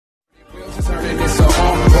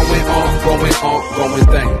ongoing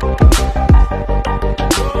thing.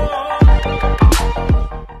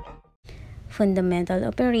 Fundamental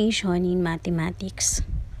operation in mathematics.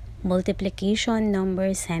 Multiplication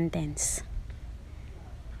number sentence.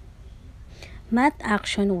 Math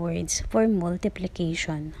action words for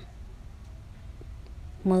multiplication.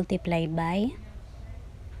 Multiply by,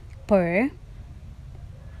 per,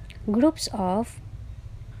 groups of,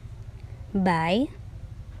 by,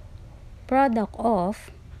 product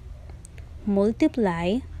of,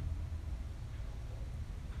 multiply,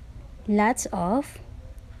 lots of,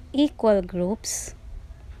 equal groups,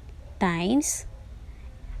 times,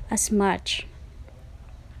 as much.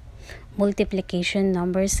 Multiplication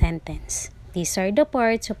number sentence. These are the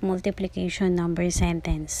parts of multiplication number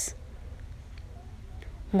sentence.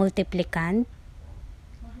 Multiplicand,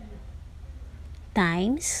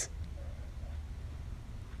 times,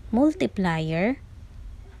 multiplier,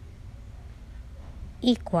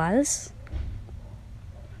 equals,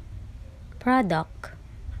 product.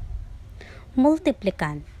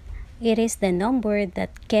 Multiplicand. It is the number that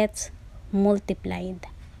gets multiplied.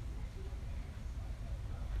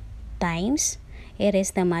 Times. It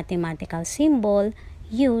is the mathematical symbol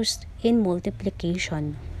used in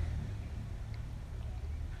multiplication.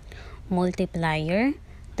 Multiplier.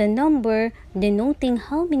 The number denoting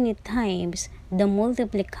how many times the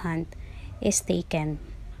multiplicand is taken.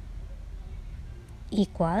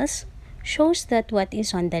 Equals shows that what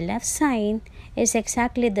is on the left side is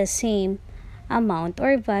exactly the same amount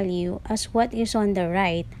or value as what is on the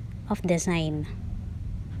right of the sign.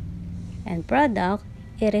 And product,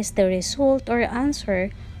 it is the result or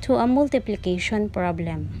answer to a multiplication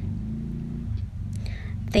problem.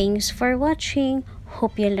 Thanks for watching.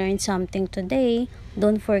 Hope you learned something today.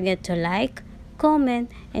 Don't forget to like, comment,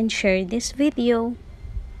 and share this video.